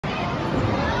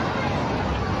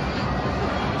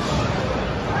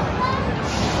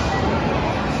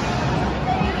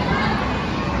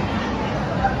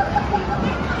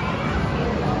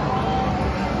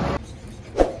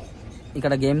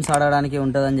ఇక్కడ గేమ్స్ ఆడడానికి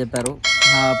ఉంటుందని చెప్పారు.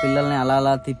 పిల్లల్ని అలా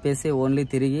అలా తిప్పేసి ఓన్లీ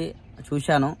తిరిగి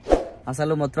చూశాను.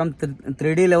 అసలు మొత్తం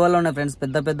 3D లెవెల్లో ఉన్నాయి ఫ్రెండ్స్.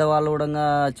 పెద్ద పెద్ద వాళ్ళు కూడా,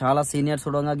 చాలా సీనియర్స్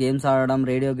కూడా గేమ్స్ ఆడడం,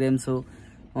 రేడియో గేమ్స్,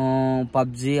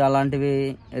 పబ్జి అలాంటివి,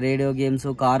 రేడియో గేమ్స్,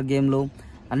 కార్ గేమ్లు,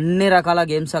 అన్ని రకాల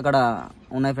గేమ్స్ అక్కడ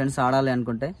ఉన్నాయి ఫ్రెండ్స్. ఆడాలి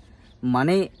అనుకుంటే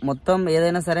మనీ, మొత్తం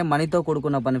ఏదైనా సరే మనీతో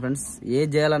కూడుకున్న పని ఫ్రెండ్స్.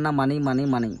 ఏది చేయాలన్నా మనీ మనీ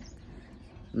మనీ.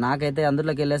 నాకైతే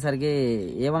అందులోకి వెళ్ళేసరికి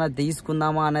ఏమైనా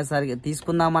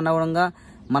తీసుకుందామన్నా కూడా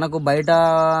మనకు బయట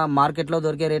మార్కెట్లో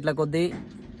దొరికే రేట్ల కొద్దీ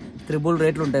త్రిబుల్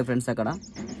రేట్లు ఉంటాయి ఫ్రెండ్స్. అక్కడ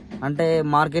అంటే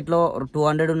మార్కెట్లో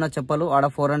 200 ఉన్న చెప్పలు ఆడ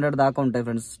 400 దాకా ఉంటాయి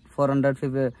ఫ్రెండ్స్.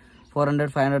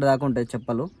 400, 500 దాకా ఉంటాయి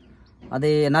చెప్పలు.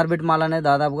 అది ఎన్ఆర్బిట్ మాల్ అనేది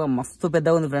దాదాపుగా మస్తు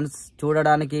పెద్దగా ఉంది ఫ్రెండ్స్.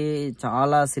 చూడడానికి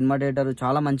చాలా సినిమా థియేటర్,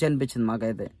 చాలా మంచిగా అనిపించింది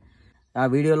మాకైతే. ఆ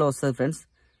వీడియోలో వస్తుంది ఫ్రెండ్స్.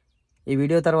 ఈ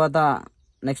వీడియో తర్వాత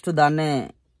నెక్స్ట్ దాన్నే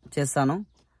చేస్తాను.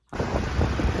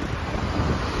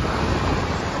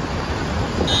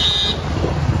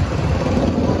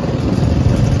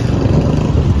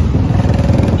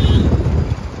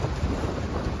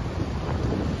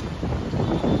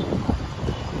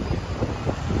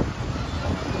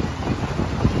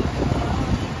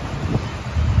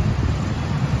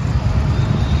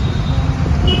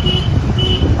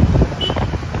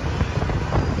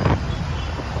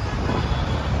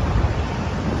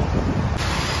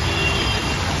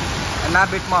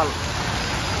 Inorbit Mall.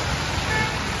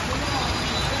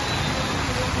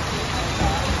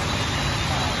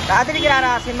 రాత్రికి రారా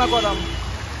cinema కోదాం.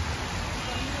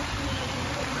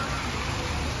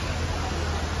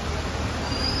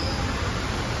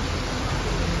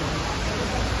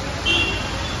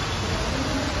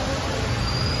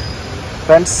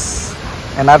 Friends,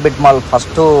 Inorbit mall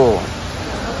first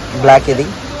black. ఇది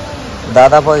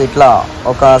దాదాపు ఇట్లా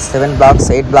ఒక 7 బ్లాక్స్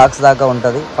 8 బ్లాక్స్ దాకా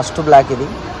ఉంటుంది. ఫస్ట్ బ్లాక్ ఇది.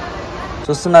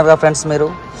 చూస్తున్నారుగా ఫ్రెండ్స్ మీరు,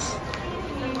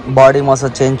 బాడీ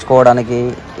మసాజ్ చేయించుకోవడానికి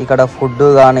ఇక్కడ ఫుడ్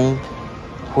కానీ,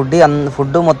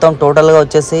 ఫుడ్ మొత్తం టోటల్గా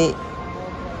వచ్చేసి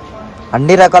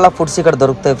అన్ని రకాల ఫుడ్స్ ఇక్కడ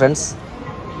దొరుకుతాయి friends.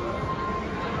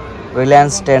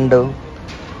 Reliance stand,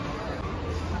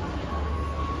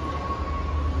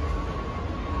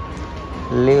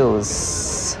 leaves,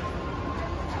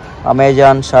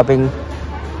 Amazon shopping,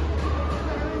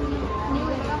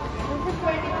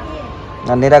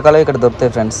 అన్ని రకాలు ఇక్కడ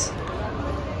దొరుకుతాయి ఫ్రెండ్స్.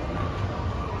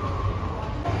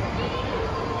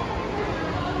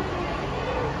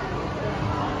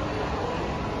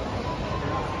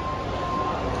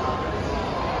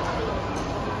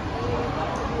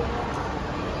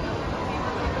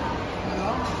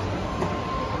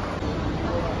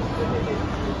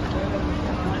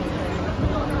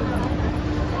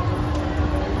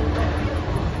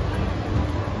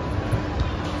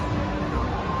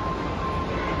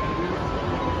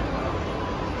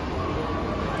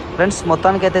 ఫ్రెండ్స్,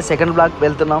 మొత్తానికి అయితే సెకండ్ బ్లాక్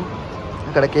వెళ్తున్నాం.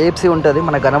 అక్కడ కేఎఫ్సీ ఉంటుంది,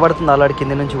 మనకు కనబడుతుంది ఆల్రెడీ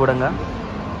కింది నుంచి కూడా.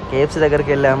 కేఎఫ్సీ దగ్గరికి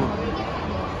వెళ్ళాం.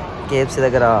 కేఎఫ్సీ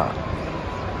దగ్గర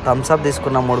థమ్స్అప్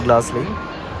తీసుకున్నాం 3 గ్లాసులు,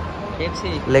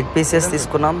 లెగ్ పీసెస్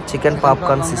తీసుకున్నాం, చికెన్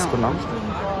పాప్కార్న్స్ తీసుకున్నాం.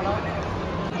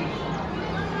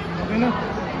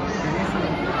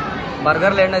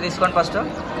 బర్గర్లు ఏంటో తీసుకోండి ఫస్ట్.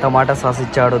 టమాటా సాస్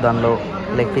ఇచ్చాడు దానిలో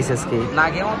లెగ్ పీసెస్కి.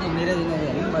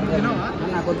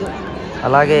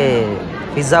 అలాగే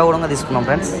పిజ్జా కూడా తీసుకున్నాం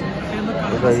ఫ్రెండ్స్.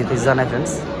 ఇది పిజ్జానే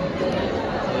friends,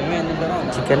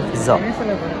 chicken pizza.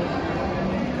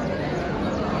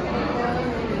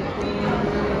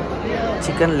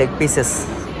 Chicken leg pieces,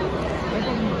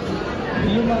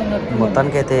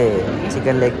 మొత్తానికైతే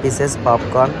chicken leg pieces,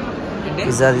 popcorn,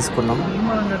 pizza తీసుకున్నాం,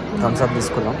 థమ్స్అప్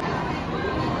తీసుకున్నాం.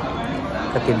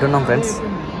 ఇంకా తింటున్నాం ఫ్రెండ్స్.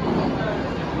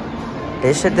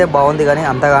 టేస్ట్ అయితే బాగుంది కానీ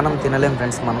అంతగానం తినలేము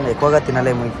ఫ్రెండ్స్. మనం ఎక్కువగా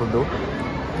తినలేము ఈ ఫుడ్,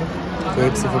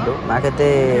 కేఎఫ్సీ ఫుడ్. నాకైతే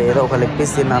ఏదో ఒక లెగ్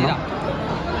పీస్ తిన్నాను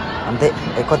అంతే,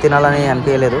 ఎక్కువ తినాలని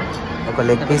అనిపించలేదు. ఒక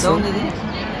leg piece,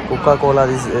 Coca Cola,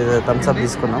 Thums Up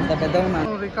తీసుకున్నాం.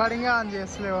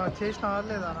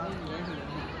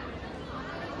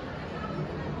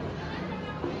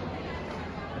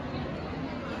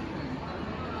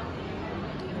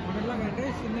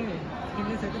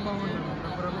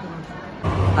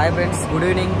 Hi friends, good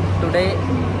evening. Today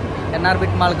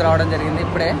Inorbit మాల్కి రావడం జరిగింది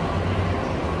ఇప్పుడే.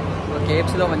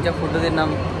 కేఎఫ్సీలో మంచిగా ఫుడ్ తిన్నాం.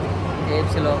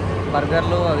 కేఎఫ్సీలో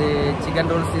బర్గర్లు, అవి చికెన్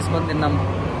రోల్స్ తీసుకొని తిన్నాం.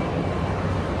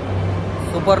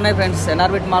 సూపర్ ఉన్నాయి ఫ్రెండ్స్.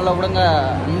 ఎన్ఆర్బిట్ మాల్లో కూడా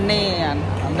అన్నీ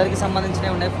అందరికీ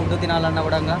సంబంధించినవి ఉన్నాయి. ఫుడ్ తినాలన్నా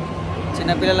కూడా,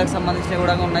 చిన్నపిల్లలకు సంబంధించినవి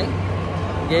కూడా ఉన్నాయి.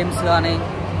 గేమ్స్ కానీ,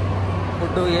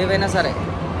 ఫుడ్ ఏవైనా సరే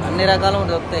అన్ని రకాలు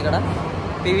దొరుకుతాయి ఇక్కడ.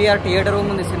 పీవీఆర్ థియేటర్ రూమ్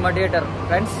ఉంది, సినిమా థియేటర్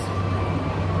ఫ్రెండ్స్.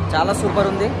 చాలా సూపర్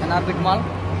ఉంది Inorbit mall.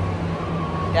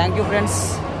 Thank you friends.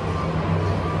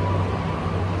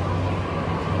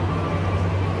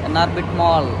 Inorbit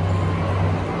mall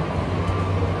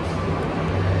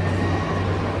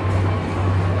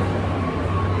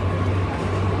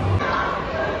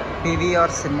TV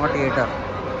or cinema theatre.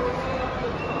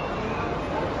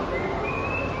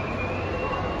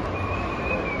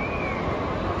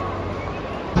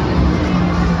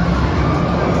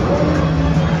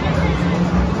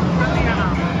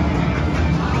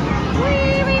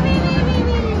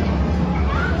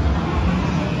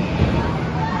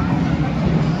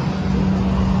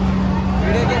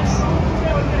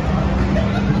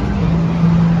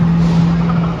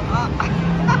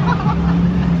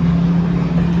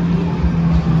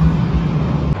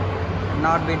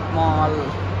 Inorbit Mall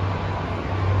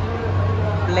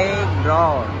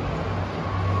playground.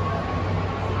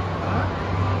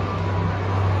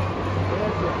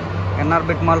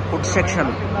 Inorbit Mall food section.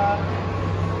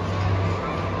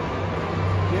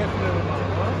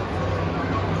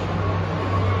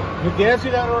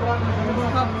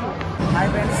 Hi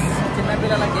friends, చిన్న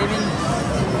పిల్లల గేమింగ్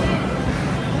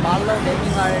మాల్లో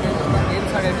గేమ్స్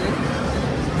ఆడేది.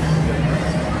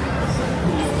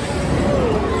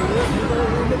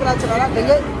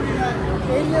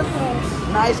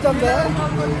 నా ఇష్టం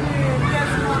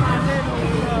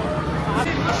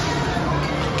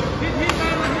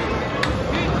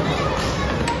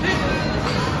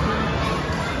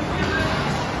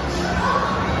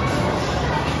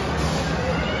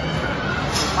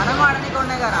మనం ఆడనీకి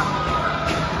ఉన్నాయి కదా,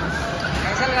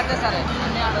 పైసలు కట్టే సరే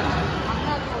అన్నీ ఆడచ్చు.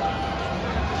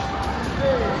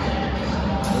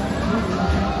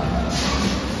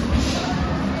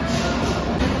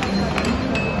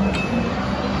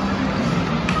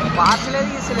 పాస్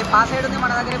లేదు, ఇసలే పాస్ అయ్యి ఉంది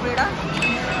మన దగ్గర. ఇప్పుడు ఇక్కడ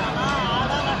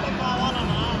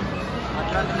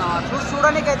అట్లాంటి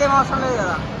చూడడానికి అయితే ఏం అవసరం లేదు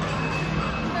కదా.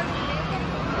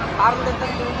 కారు కూడా ఎంత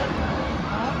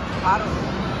కారు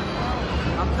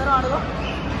అందరూ అడుగు.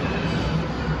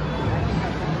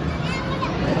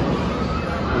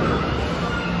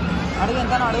 అడుగు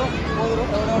ఎంత అడుగు పోదురు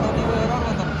ఎవరెవరు నీకు ఎవరో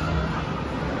అడుగుతారు.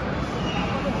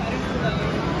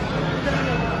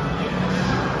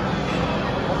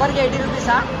 ఒకరికి 80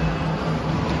 రూపీసా?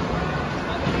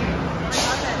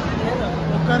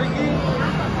 ఒకరికి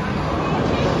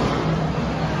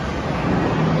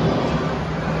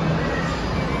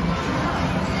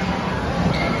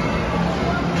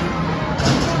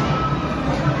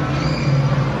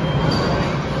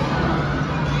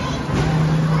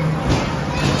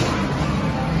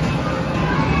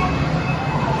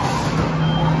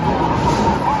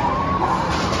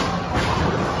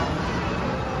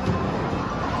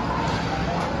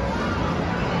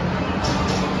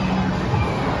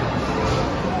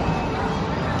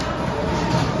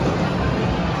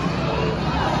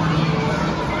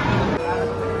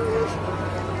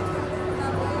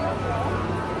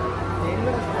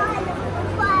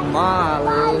Mall.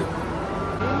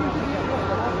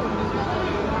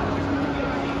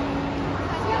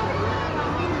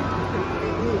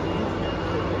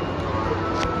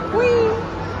 Whee!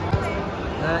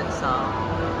 That's all.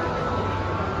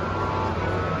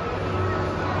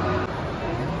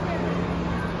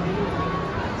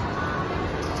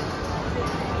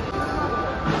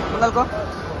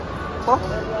 Ko?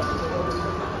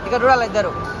 Ika dulu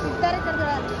idaru.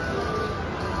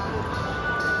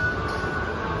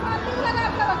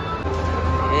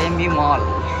 AMB Mall,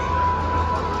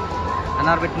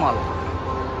 Inorbit Mall.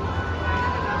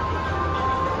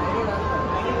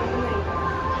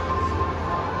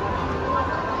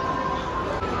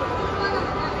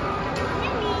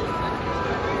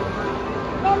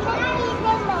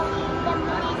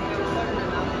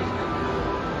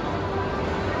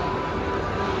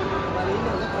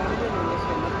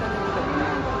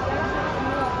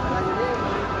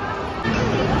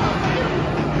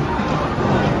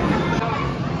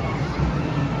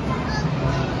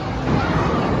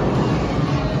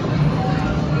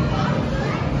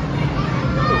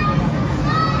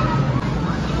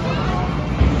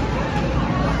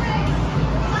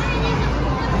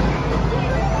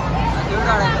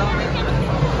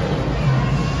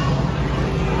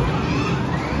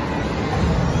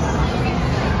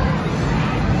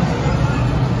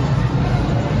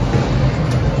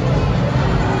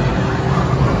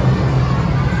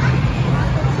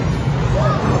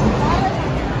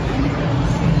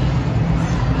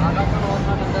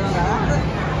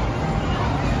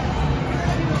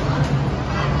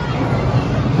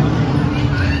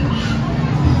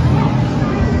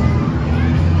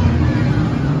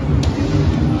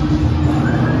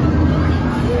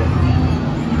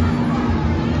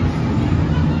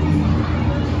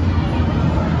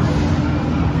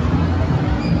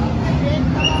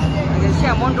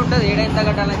 Amount ఉంటుంది ఏడైంత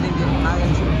కట్టాలని తెలియదు నాకు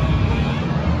తెలిసి.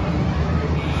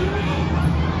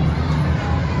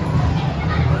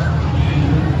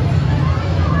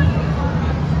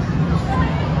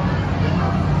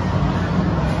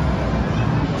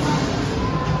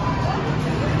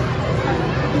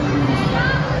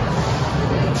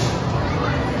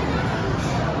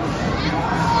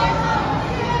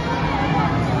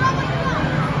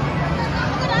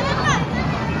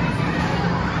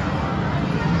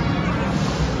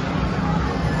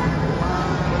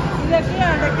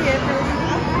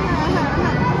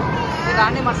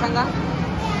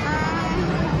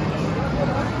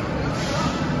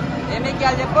 ఏమి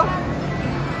ఎక్కాలి చెప్పు.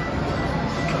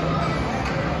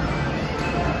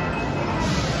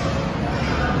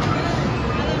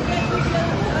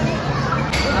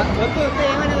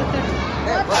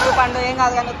 పండు ఏం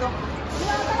కాదు కానీ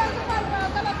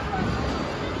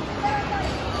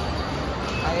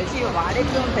తెలిసి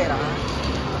వాడేట్లు ఉంటాయిరా.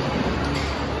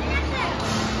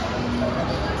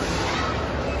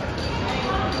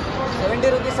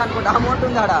 ₹70 అనుకుంటా అమౌంట్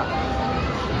ఉంది ఆడ.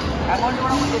 అమౌంట్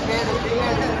కూడా ఉంది పేరు.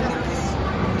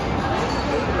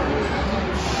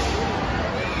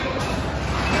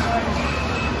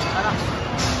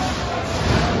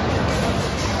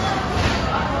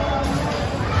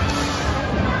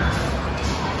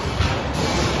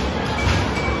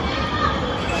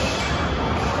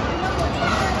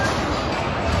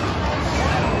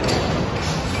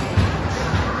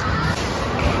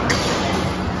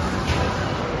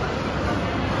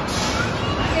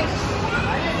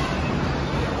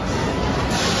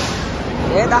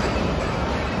 ఏదా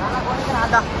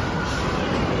రాదా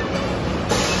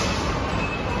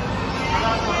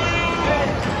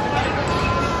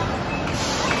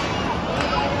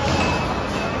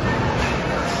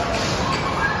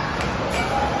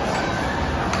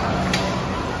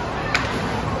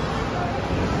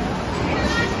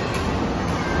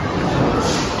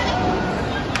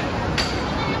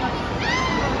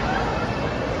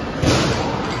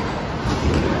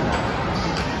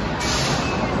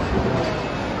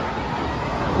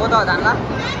పోతావు దానిలా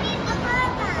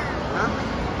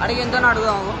అడిగి ఎంతో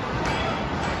అడుగుదాము.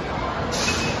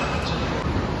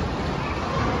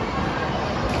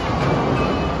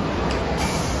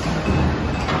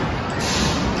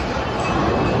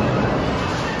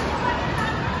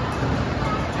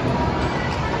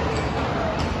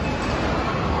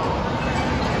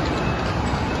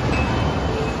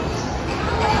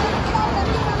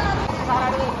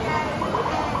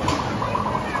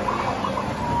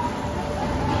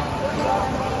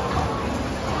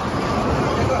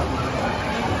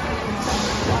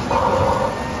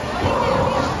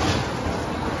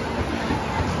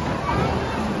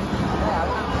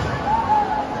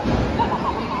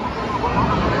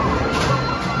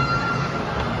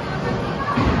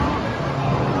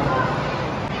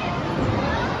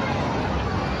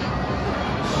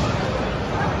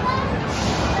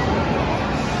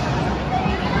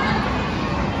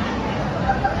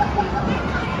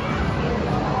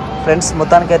 ఫ్రెండ్స్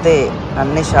మొత్తానికైతే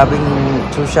అన్ని షాపింగ్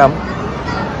చూసాం.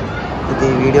 ఇది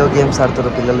వీడియో గేమ్స్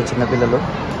ఆడుతున్నారు పిల్లలు, చిన్నపిల్లలు.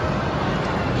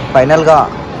 ఫైనల్గా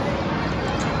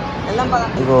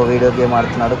ఇగో వీడియో గేమ్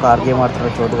ఆడుతున్నాడు, కార్ గేమ్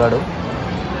ఆడుతున్నాడు చోటుగాడు.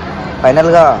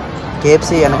 ఫైనల్గా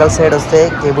కేఎఫ్సి వెనకాల సైడ్ వస్తే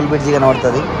కేబుల్ బ్రిడ్జి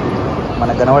కనబడుతుంది.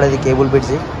 మనకు కనబడేది కేబుల్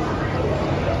బ్రిడ్జి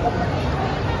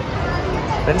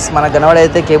ఫ్రెండ్స్. మనకు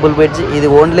కనబడేదైతే కేబుల్ బ్రిడ్జ్. ఇది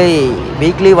only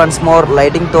weekly once more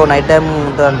లైటింగ్తో night time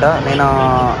ఉంటుందంట. నేను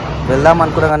వెళ్దాం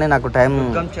అనుకున్నా కానీ నాకు టైం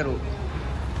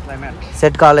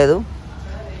సెట్ కాలేదు.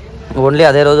 ఓన్లీ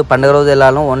అదే రోజు పండుగ రోజు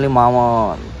వెళ్ళాను. ఓన్లీ మా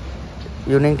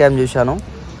ఈవినింగ్ టైం చూశాను.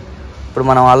 ఇప్పుడు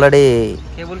మనం already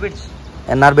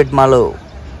Inorbit mall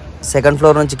second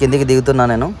floor నుంచి కిందికి దిగుతున్నా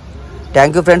నేను.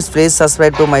 Thank you friends. Please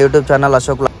subscribe to my YouTube channel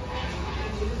Ashok.